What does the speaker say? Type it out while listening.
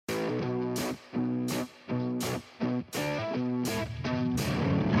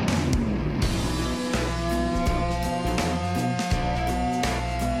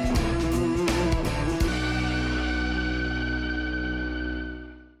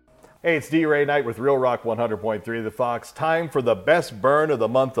Hey, it's D-Ray Knight with Real Rock 100.3 The Fox. Time for the best burn of the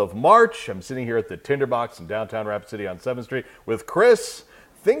month of March. I'm sitting here at the Tinderbox in downtown Rapid City on 7th Street with Chris.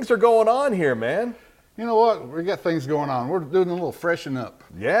 Things are going on here, man. You know what? We got things going on. We're doing a little freshen up.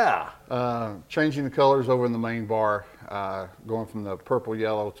 Yeah. Changing the colors over in the main bar, going from the purple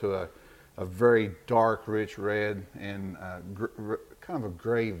yellow to a very dark, rich red and kind of a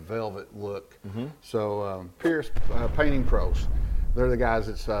gray velvet look. So Pierce Painting Pros, they're the guys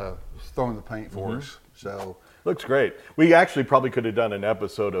that's throwing the paint for us. So looks great. We actually probably could have done an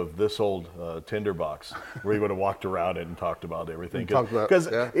episode of this old Tinderbox where you would have walked around it and talked about everything. Because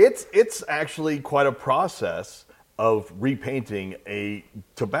it's actually quite a process of repainting a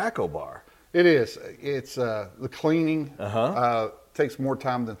tobacco bar. It is. It's the cleaning takes more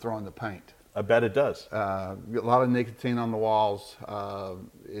time than throwing the paint. I bet it does. A lot of nicotine on the walls.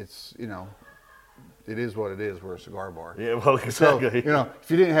 It's, you know, it is what it is. We're a cigar bar. Yeah, well, exactly. So, you know,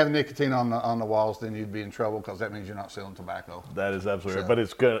 if you didn't have nicotine on the walls, then you'd be in trouble because that means you're not selling tobacco. That is absolutely right. But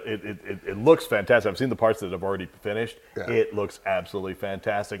it's good. It looks fantastic. I've seen the parts that have already finished. Yeah. It looks absolutely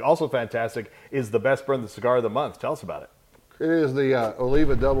fantastic. Also fantastic is the best burn, the cigar of the month. Tell us about it. It is the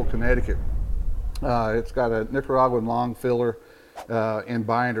Oliva Double Connecticut. It's got a Nicaraguan long filler and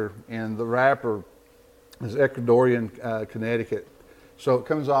binder, and the wrapper is Ecuadorian Connecticut. So it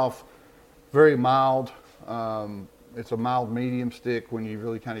comes off very mild. It's a mild medium stick when you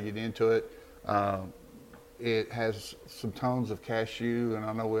really kind of get into it. It has some tones of cashew, and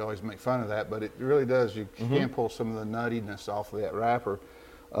I know we always make fun of that, but it really does. You can pull some of the nuttiness off of that wrapper.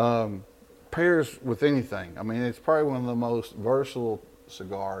 Pairs with anything. I mean, it's probably one of the most versatile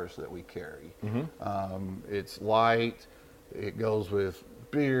cigars that we carry. It's light. It goes with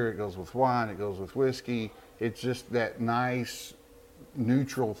beer. It goes with wine. It goes with whiskey. It's just that nice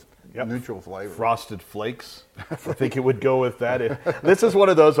neutral flavor. Frosted Flakes. I think it would go with that. This is one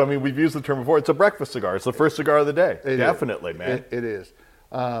of those, I mean, we've used the term before. It's a breakfast cigar. It's the first cigar of the day. Definitely, man. It is.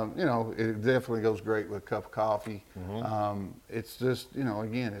 You know, it definitely goes great with a cup of coffee. It's just, you know,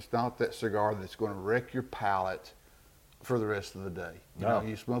 again, it's not that cigar that's going to wreck your palate for the rest of the day. You know,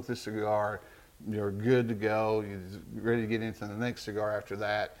 you smoke this cigar, you're good to go. You're ready to get into the next cigar after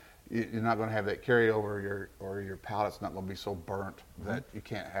that. You're not going to have that carryover, or your palate's not going to be so burnt that you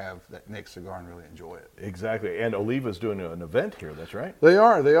can't have that next cigar and really enjoy it. Exactly. And Oliva's doing an event here, that's right? They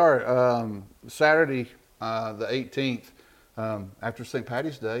are. Saturday, the 18th, after St.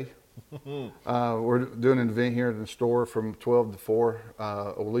 Patty's Day, we're doing an event here in the store from 12 to 4.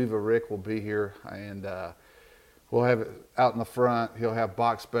 Oliva Rick will be here, and we'll have it out in the front. He'll have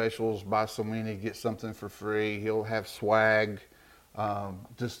box specials, buy so many, get something for free. He'll have swag.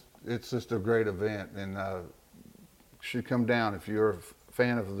 It's just a great event, and should come down if you're a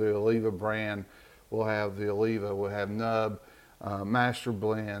fan of the Oliva brand. We'll have the Oliva, we'll have Nub, Master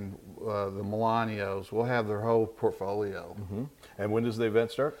Blend, the Milanios. We'll have their whole portfolio. And when does the event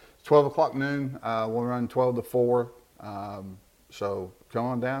start? 12 o'clock noon. We'll run 12 to 4. So come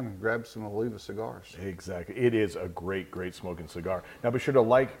on down and grab some Oliva cigars. Exactly. It is a great, great smoking cigar. Now be sure to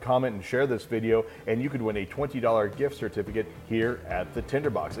like, comment, and share this video, and you could win a $20 gift certificate here at the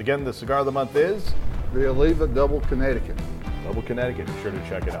Tinderbox. Again, the cigar of the month is the Oliva Double Connecticut. Double Connecticut. Be sure to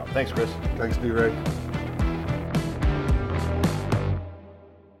check it out. Thanks, Chris. Thanks, D-Ray.